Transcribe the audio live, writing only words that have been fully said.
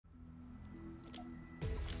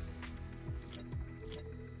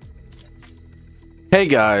Hey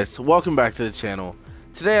guys, welcome back to the channel.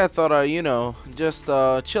 Today I thought just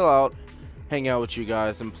chill out, hang out with you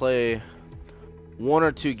guys and play one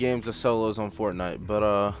or two games of solos on Fortnite.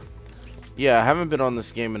 But yeah, I haven't been on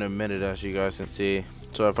this game in a minute, as you guys can see.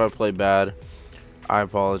 So if I play bad, I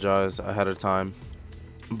apologize ahead of time.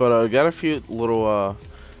 But I got a few little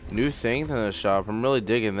new things in the shop. I'm really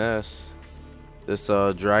digging this. This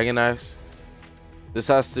dragon axe. This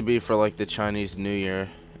has to be for like the Chinese New Year.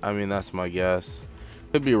 I mean, that's my guess.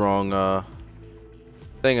 Could be wrong. I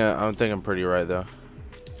think I'm pretty right though.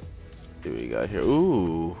 See what we got here.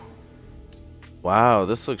 Ooh, wow,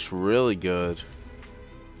 this looks really good.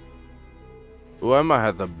 Ooh, I might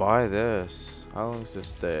have to buy this. How long does this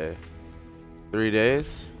stay? 3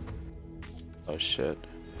 days? Oh shit.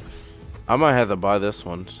 I might have to buy this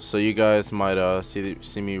one. So you guys might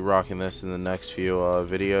see me rocking this in the next few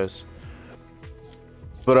videos.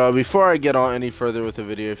 But before I get on any further with the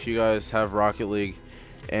video, if you guys have Rocket League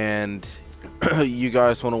and you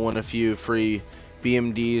guys want to win a few free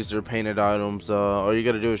BMDs or painted items, all you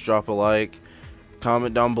gotta do is drop a like,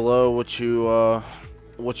 comment down below what you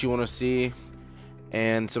want to see,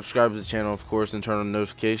 and subscribe to the channel, of course, and turn on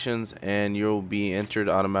notifications, and you'll be entered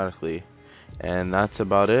automatically. And that's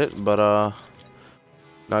about it. But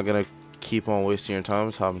not gonna keep on wasting your time.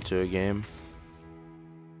 Let's hop into a game.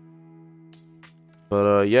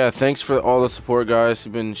 But yeah, thanks for all the support, guys.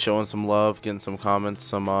 You've been showing some love, getting some comments,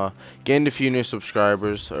 gained a few new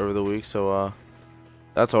subscribers over the week, so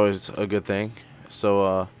that's always a good thing.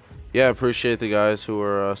 So yeah, I appreciate the guys who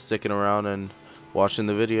are sticking around and watching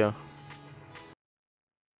the video.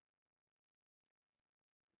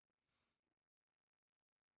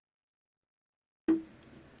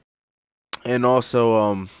 And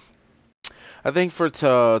also, I think for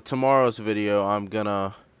tomorrow's video, I'm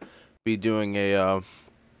gonna be doing a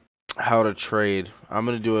how to trade. I'm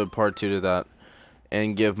gonna do a part 2 to that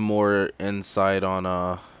and give more insight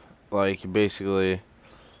on like basically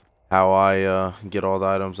how I get all the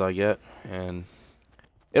items I get, and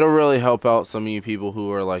it'll really help out some of you people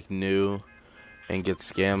who are like new and get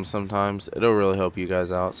scammed sometimes. It'll really help you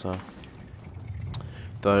guys out, so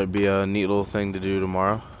thought it'd be a neat little thing to do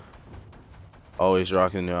tomorrow. Always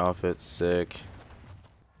rocking new outfits, sick.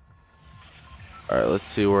 Alright, let's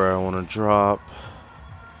see where I want to drop.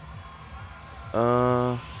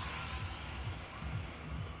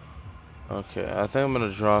 Okay, I think I'm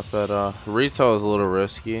gonna drop at retail is a little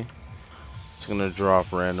risky. It's gonna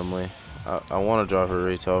drop randomly. I want to drop at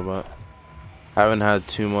retail, but haven't had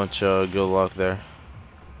too much good luck there.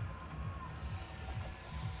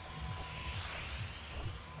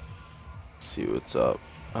 Let's see what's up.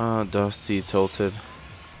 Dusty tilted.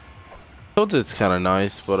 Tilted's kind of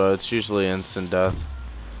nice, but it's usually instant death.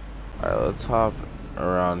 Alright, let's hop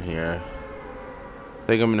around here. I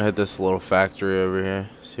think I'm gonna hit this little factory over here.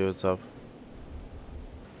 See what's up.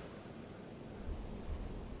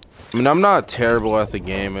 I mean, I'm not terrible at the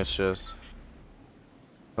game. It's just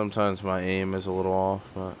sometimes my aim is a little off.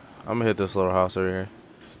 But I'm gonna hit this little house over here.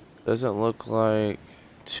 Doesn't look like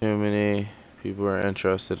too many people are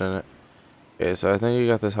interested in it. Okay, so I think we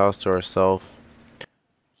got this house to ourselves, which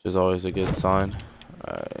is always a good sign.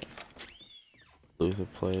 Alright. Loot the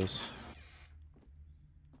place.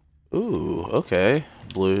 Ooh, okay.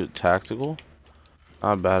 Blue tactical.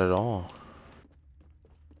 Not bad at all.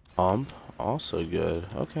 Pump. Also good.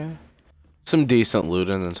 Okay. Some decent loot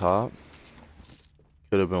in the top.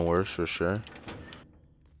 Could have been worse for sure.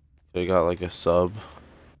 They got like a sub.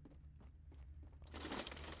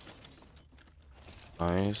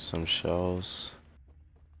 Nice. Some shells.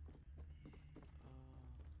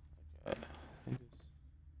 Okay.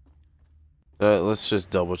 Let's just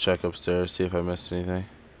double check upstairs, see if I missed anything.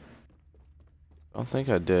 I don't think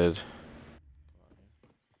I did.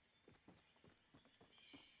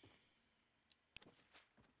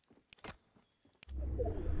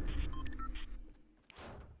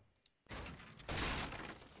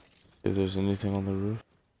 If there's anything on the roof.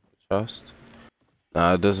 Chest.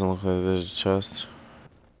 Nah, it doesn't look like there's a chest.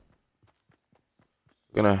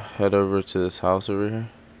 I'm gonna head over to this house over here.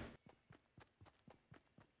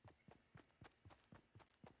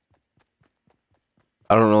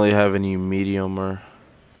 I don't really have any medium or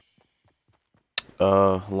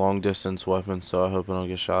long distance weapons, so I hope I don't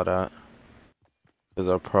get shot at, because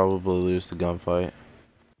I'll probably lose the gunfight.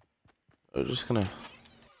 I'm just gonna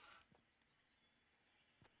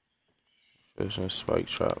there's no spike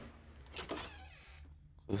trap.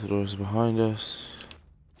 Close the doors behind us.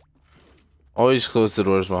 Always close the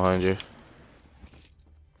doors behind you.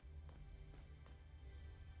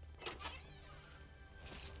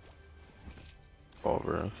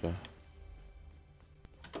 Over, okay.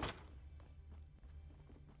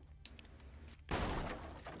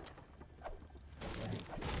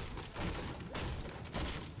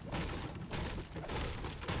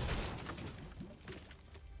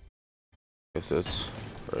 Guess it's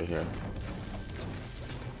right here.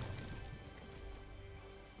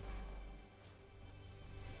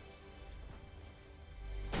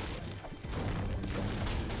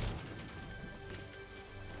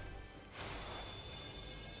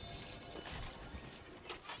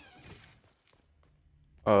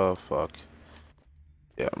 Oh, fuck.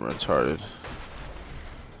 Yeah, I'm retarded.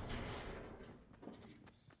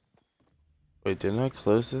 Wait, didn't I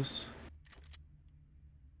close this?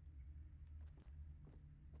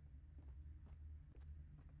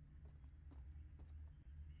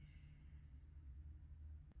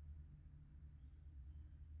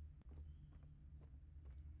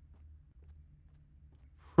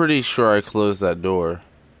 Pretty sure I closed that door.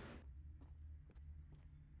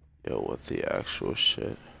 Yo, what the actual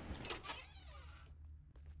shit?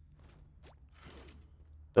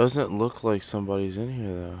 Doesn't look like somebody's in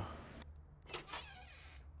here, though.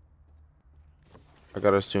 I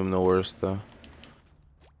gotta assume the worst, though.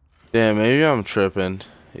 Damn, maybe I'm tripping.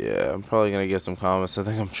 Yeah, I'm probably gonna get some comments. I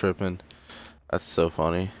think I'm tripping. That's so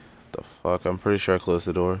funny. The fuck? I'm pretty sure I closed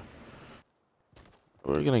the door.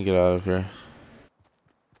 We're gonna get out of here.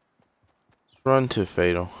 Let's run to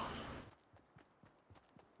Fatal.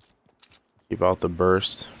 Keep out the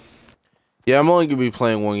burst. Yeah, I'm only gonna be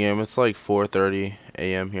playing one game. It's like 4:30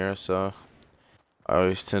 a.m. here, so I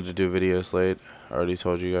always tend to do videos late. I already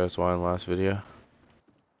told you guys why in the last video.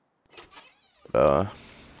 But,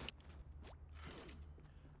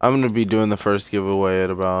 I'm gonna be doing the first giveaway at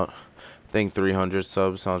about, I think 300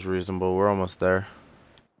 subs. Sounds reasonable. We're almost there.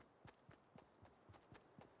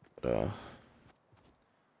 But,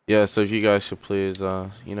 yeah, so if you guys could please,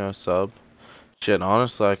 you know, sub. Shit,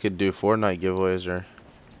 honestly, I could do Fortnite giveaways or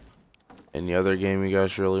any other game you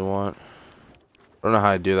guys really want. I don't know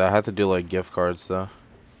how I do that. I have to do, like, gift cards, though.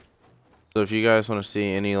 So if you guys want to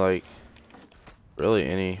see any, like, really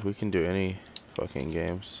any, we can do any fucking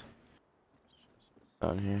games.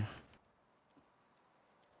 Down here.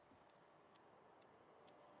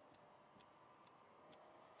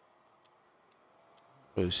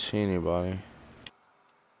 I don't really see anybody.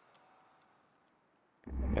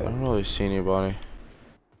 Yeah, I don't really see anybody.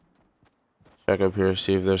 Check up here,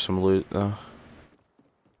 see if there's some loot, though.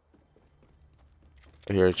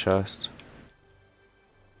 I hear a chest.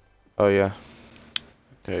 Oh, yeah.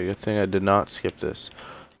 Okay, good thing I did not skip this.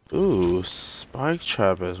 Ooh, spike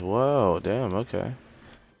trap as well. Damn, okay.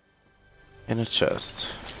 And a chest.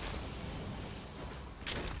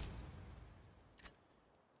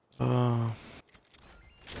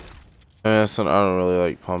 Yeah, so I don't really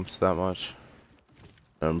like pumps that much.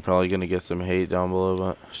 I'm probably gonna get some hate down below,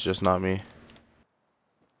 but it's just not me.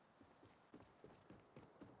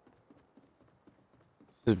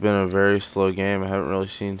 This has been a very slow game. I haven't really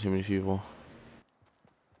seen too many people.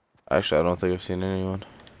 Actually, I don't think I've seen anyone.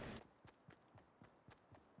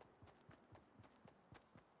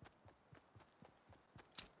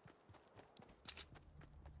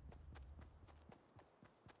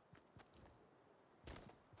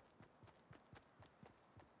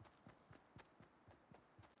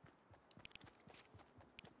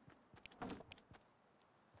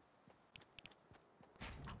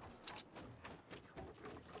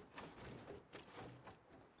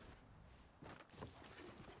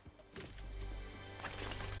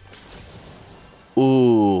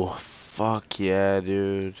 Ooh, fuck yeah,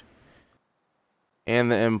 dude.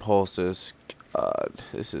 And the impulses. God,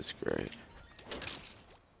 this is great.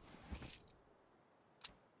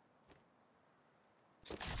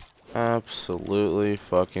 Absolutely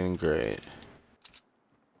fucking great.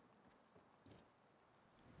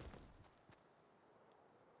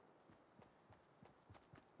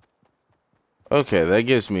 Okay, that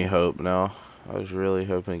gives me hope now. I was really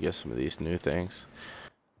hoping to get some of these new things.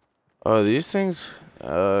 Oh, these things,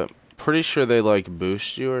 pretty sure they like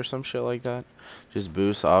boost you or some shit like that. Just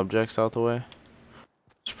boost objects out the way.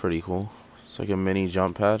 It's pretty cool. It's like a mini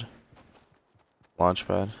jump pad. Launch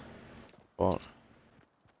pad. Well,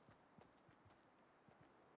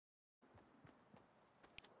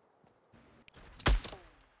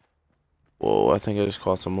 whoa, I think I just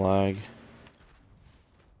caught some lag.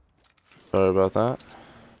 Sorry about that.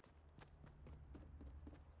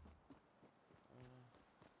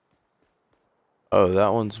 Oh,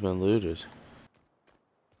 that one's been looted.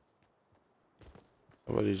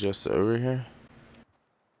 Somebody just over here?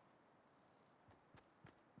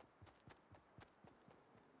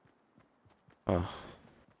 Oh.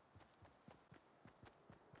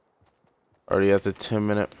 Already at the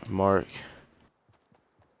 10-minute mark.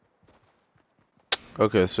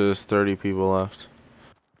 Okay, so there's 30 people left.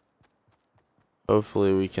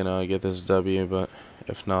 Hopefully we can get this W, but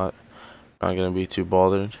if not, not gonna be too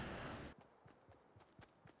bothered.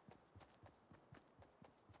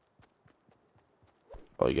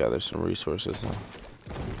 Probably gather some resources, huh?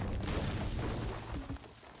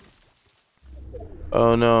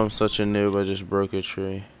 Oh no, I'm such a noob. I just broke a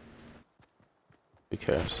tree. Who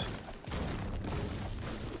cares?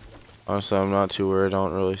 Honestly, I'm not too worried. I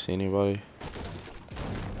don't really see anybody.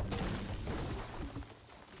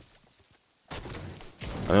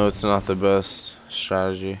 I know it's not the best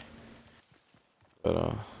strategy,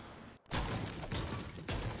 but get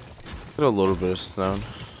a little bit of stone.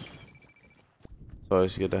 It's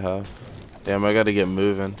always good to have. Damn, I gotta get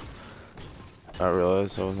moving. I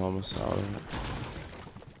realized I was almost out of it.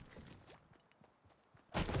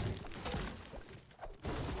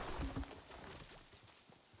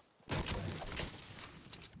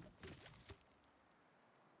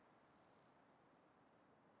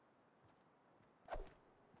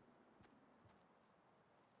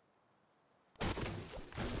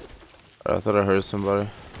 I thought I heard somebody.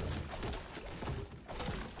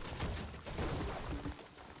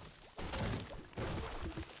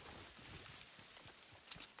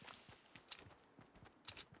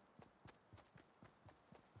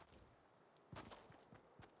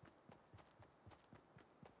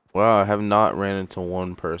 Wow, I have not ran into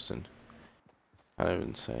one person. Kind of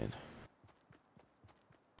insane.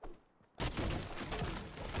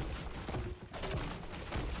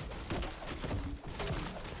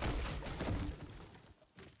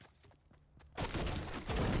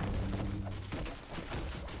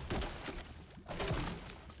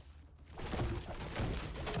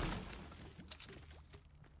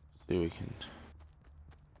 See if we can.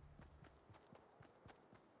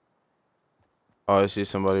 Oh, I see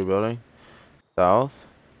somebody building. South.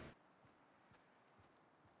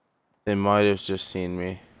 They might have just seen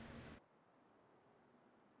me.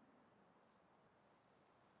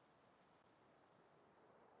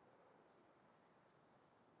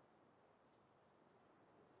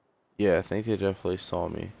 Yeah, I think they definitely saw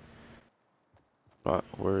me. Not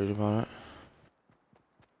worried about it.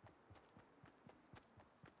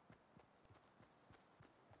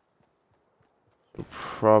 Should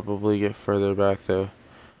probably get further back though,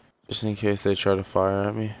 just in case they try to fire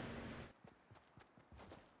at me.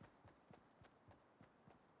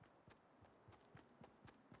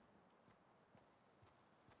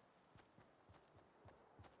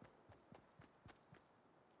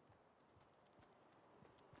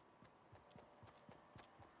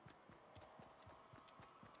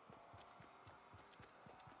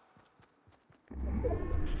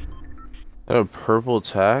 That a purple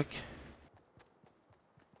tack?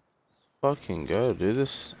 Fucking go, dude.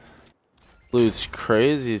 This loot's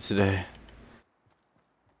crazy today.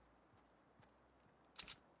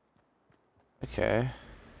 Okay.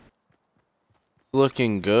 It's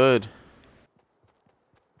looking good.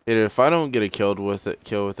 Dude, if I don't get a kill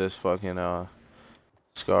with this fucking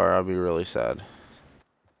scar, I'll be really sad.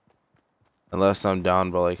 Unless I'm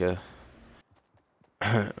down by like a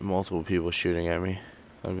multiple people shooting at me.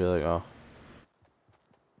 I'd be like, oh.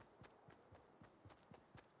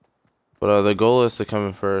 But the goal is to come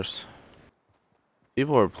in first.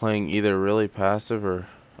 People are playing either really passive or...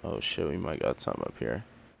 Oh shit, we might got something up here.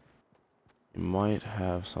 We might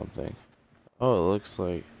have something. Oh, it looks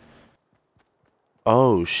like...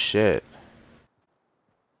 Oh shit.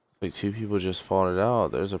 Like two people just fought it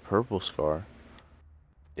out. There's a purple scar.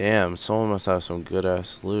 Damn, someone must have some good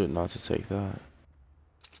ass loot not to take that.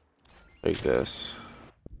 Take this.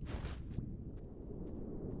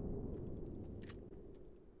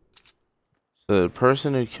 So the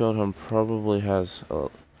person who killed him probably has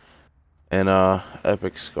an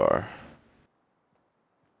epic scar.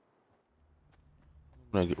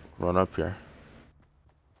 I'm gonna run up here.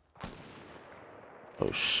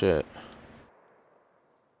 Oh shit.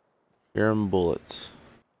 Hearing bullets.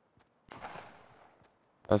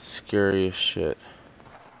 That's scary as shit.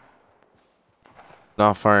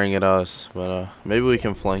 Not firing at us, but maybe we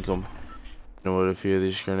can flank them. You know, with a few of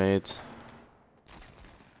these grenades.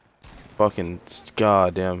 Fucking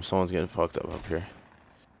goddamn, someone's getting fucked up here.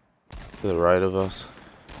 To the right of us.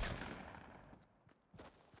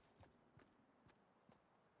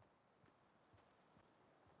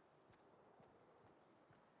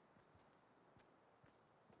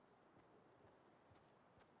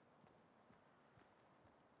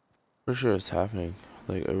 For sure it's happening,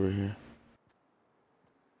 like over here.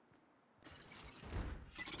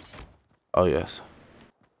 Oh yes.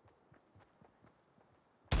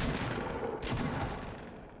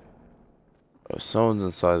 Oh, someone's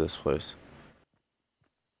inside this place.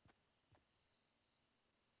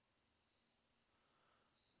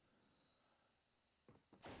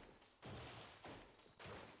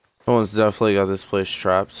 Someone's definitely got this place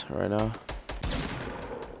trapped right now.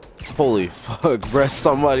 Holy fuck, bro.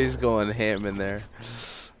 Somebody's going ham in there.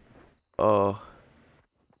 Oh.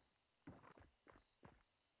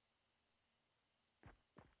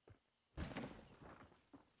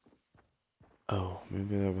 Oh,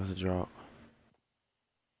 maybe they're about to drop.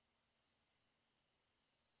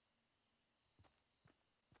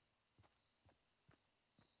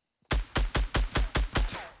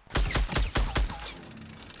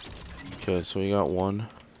 Okay, so we got one.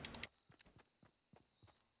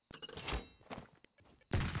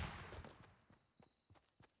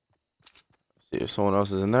 See if someone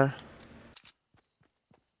else is in there.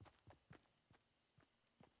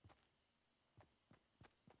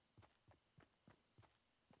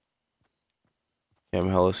 Okay, I'm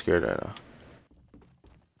hella scared right now.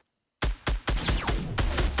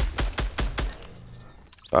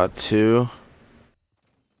 Got two.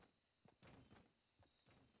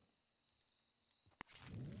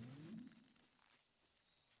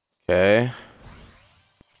 Okay.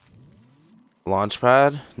 Launch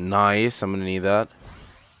pad. Nice. I'm gonna need that.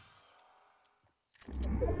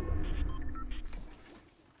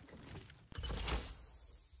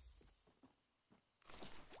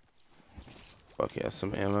 Fuck yeah,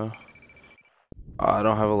 some ammo. I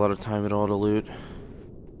don't have a lot of time at all to loot.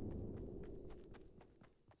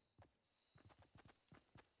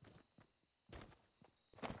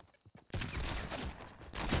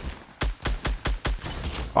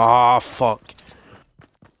 Ah, fuck.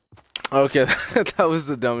 Okay, that was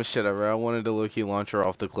the dumbest shit ever. I wanted to low-key launch her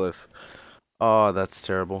off the cliff. Oh, that's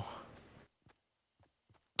terrible.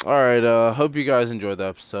 Alright, hope you guys enjoyed the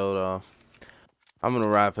episode. I'm gonna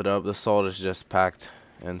wrap it up. The salt is just packed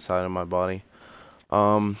inside of my body.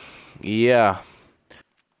 Yeah.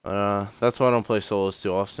 That's why I don't play solos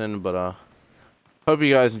too often, but, hope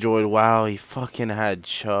you guys enjoyed. Wow, he fucking had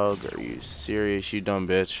chug. Are you serious, you dumb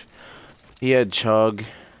bitch? He had chug.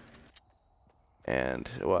 And,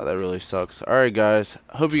 wow, that really sucks. Alright, guys.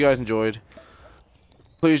 Hope you guys enjoyed.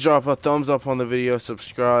 Please drop a thumbs up on the video.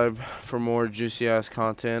 Subscribe for more juicy-ass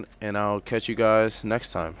content. And I'll catch you guys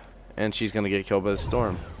next time. And she's gonna get killed by the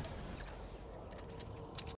storm.